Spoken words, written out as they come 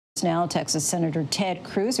us now Texas Senator Ted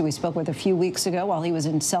Cruz, who we spoke with a few weeks ago while he was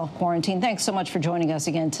in self-quarantine. Thanks so much for joining us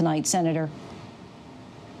again tonight, Senator.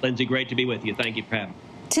 Lindsay, great to be with you. Thank you for having me.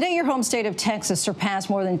 Today, your home state of Texas surpassed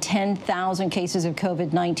more than 10,000 cases of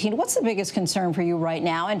COVID-19. What's the biggest concern for you right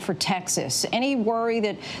now and for Texas? Any worry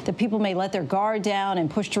that people may let their guard down and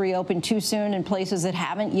push to reopen too soon in places that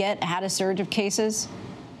haven't yet had a surge of cases?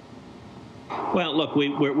 Well, look,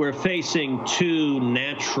 we're facing two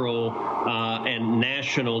natural and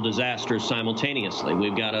national disasters simultaneously.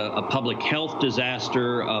 We've got a public health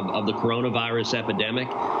disaster of the coronavirus epidemic,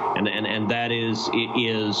 and that is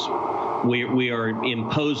we are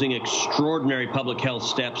imposing extraordinary public health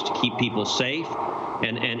steps to keep people safe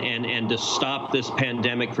and to stop this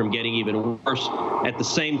pandemic from getting even worse. At the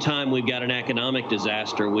same time, we've got an economic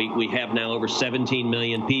disaster. We have now over 17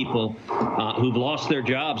 million people who've lost their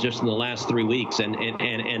jobs just in the last 3 weeks, and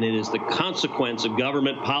it is the consequence of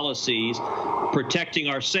government policies protecting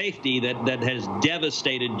our safety that has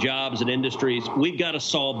devastated jobs and industries. We've got to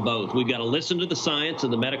solve both. We've got to listen to the science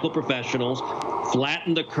and the medical professionals,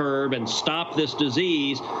 flatten the curve and stop this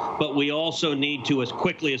disease, but we also need to, as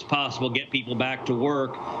quickly as possible, get people back to work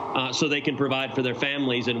so they can provide for their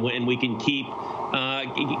families, and we can keep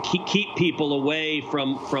people away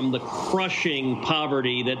from the crushing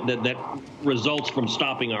poverty that results from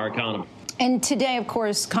stopping our economy. And today, of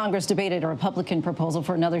course, Congress debated a Republican proposal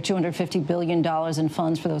for another $250 billion in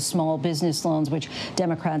funds for those small business loans, which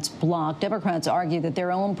Democrats blocked. Democrats argue that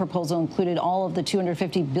their own proposal included all of the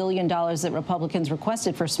 $250 billion that Republicans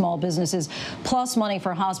requested for small businesses, plus money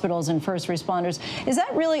for hospitals and first responders. Is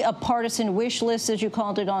that really a partisan wish list, as you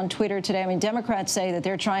called it on Twitter today? I mean, Democrats say that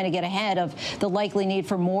they're trying to get ahead of the likely need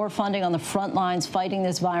for more funding on the front lines fighting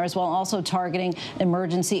this virus, while also targeting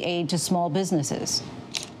emergency aid to small businesses.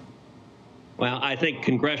 Well, I think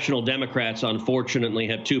congressional Democrats, unfortunately,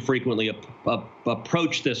 have too frequently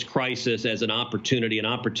approached this crisis as an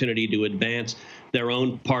opportunity to advance their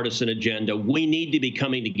own partisan agenda. We need to be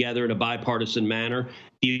coming together in a bipartisan manner.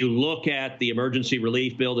 You look at the emergency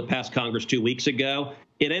relief bill that passed Congress 2 weeks ago.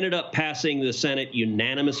 It ended up passing the Senate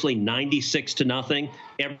unanimously, 96-0.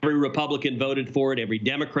 Every Republican voted for it. Every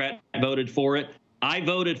Democrat voted for it. I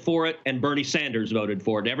voted for it, and Bernie Sanders voted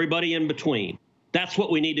for it. Everybody in between. That's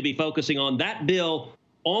what we need to be focusing on. That bill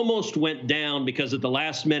almost went down because at the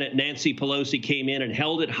last minute, Nancy Pelosi came in and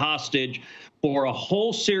held it hostage for a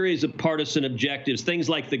whole series of partisan objectives, things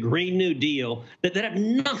like the Green New Deal that have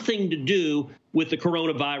nothing to do with the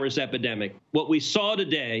coronavirus epidemic. What we saw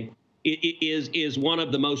today is one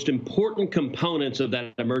of the most important components of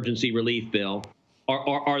that emergency relief bill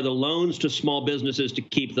are the loans to small businesses to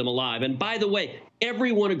keep them alive. And by the way,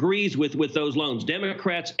 everyone agrees with those loans,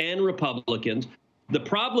 Democrats and Republicans. The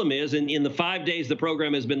problem is, in the 5 days the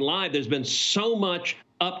program has been live, there's been so much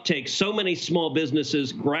uptake, so many small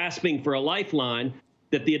businesses grasping for a lifeline,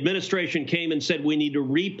 that the administration came and said we need to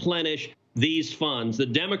replenish these funds. The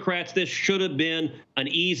Democrats, this should have been an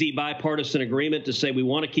easy bipartisan agreement to say we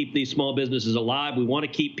want to keep these small businesses alive. We want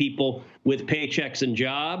to keep people with paychecks and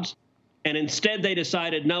jobs. And instead, they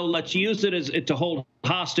decided, no, let's use it to hold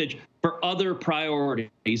hostage for other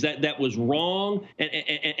priorities. That was wrong.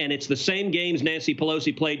 And it's the same games Nancy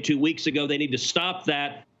Pelosi played 2 weeks ago. They need to stop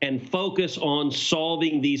that and focus on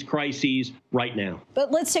solving these crises right now.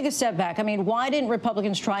 But let's take a step back. I mean, why didn't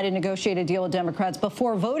Republicans try to negotiate a deal with Democrats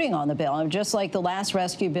before voting on the bill? I mean, just like the last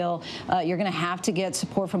rescue bill, you're going to have to get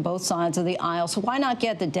support from both sides of the aisle. So why not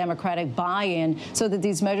get the Democratic buy-in so that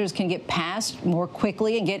these measures can get passed more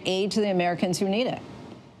quickly and get aid to the Americans who need it?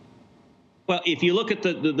 Well, if you look at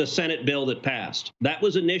the Senate bill that passed, that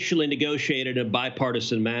was initially negotiated in a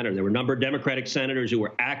bipartisan manner. There were a number of Democratic senators who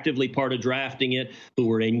were actively part of drafting it, who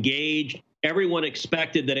were engaged. Everyone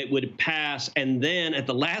expected that it would pass. And then at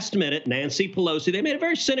the last minute, Nancy Pelosi, they made a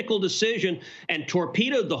very cynical decision and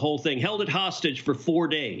torpedoed the whole thing, held it hostage for 4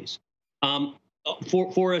 days.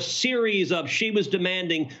 For a series of, she was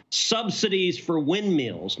demanding subsidies for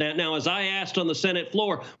windmills. Now, as I asked on the Senate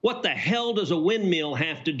floor, what the hell does a windmill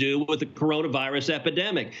have to do with the coronavirus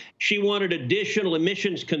epidemic? She wanted additional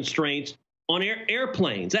emissions constraints on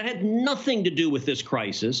airplanes. That had nothing to do with this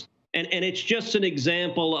crisis. And it's just an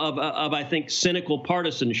example of I think, cynical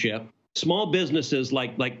partisanship. Small businesses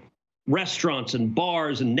like restaurants and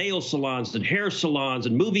bars and nail salons and hair salons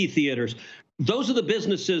and movie theaters, those are the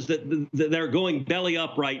businesses that are going belly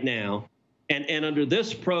up right now. And under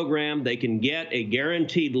this program, they can get a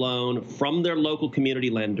guaranteed loan from their local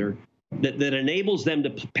community lender that enables them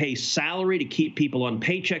to pay salary to keep people on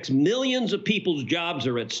paychecks. Millions of people's jobs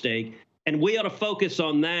are at stake. And we ought to focus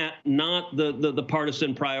on that, not the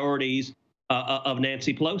partisan priorities of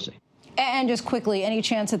Nancy Pelosi. And just quickly, any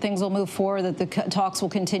chance that things will move forward, that the talks will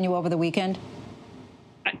continue over the weekend?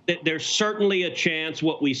 There's certainly a chance.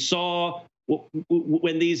 What we saw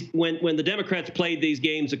when the Democrats played these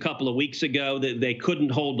games a couple of weeks ago, they couldn't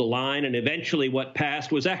hold the line, and eventually what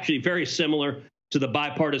passed was actually very similar to the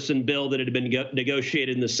bipartisan bill that had been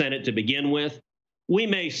negotiated in the Senate to begin with. We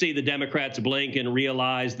may see the Democrats blink and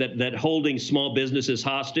realize that holding small businesses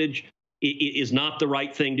hostage is not the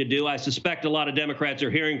right thing to do. I suspect a lot of Democrats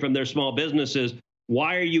are hearing from their small businesses,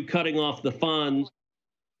 why are you cutting off the funds?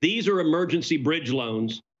 These are emergency bridge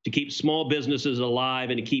loans to keep small businesses alive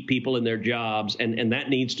and to keep people in their jobs. And that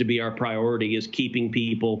needs to be our priority, is keeping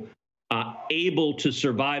people able to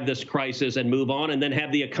survive this crisis and move on, and then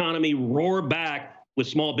have the economy roar back with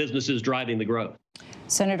small businesses driving the growth.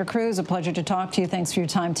 Senator Cruz, a pleasure to talk to you. Thanks for your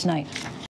time tonight.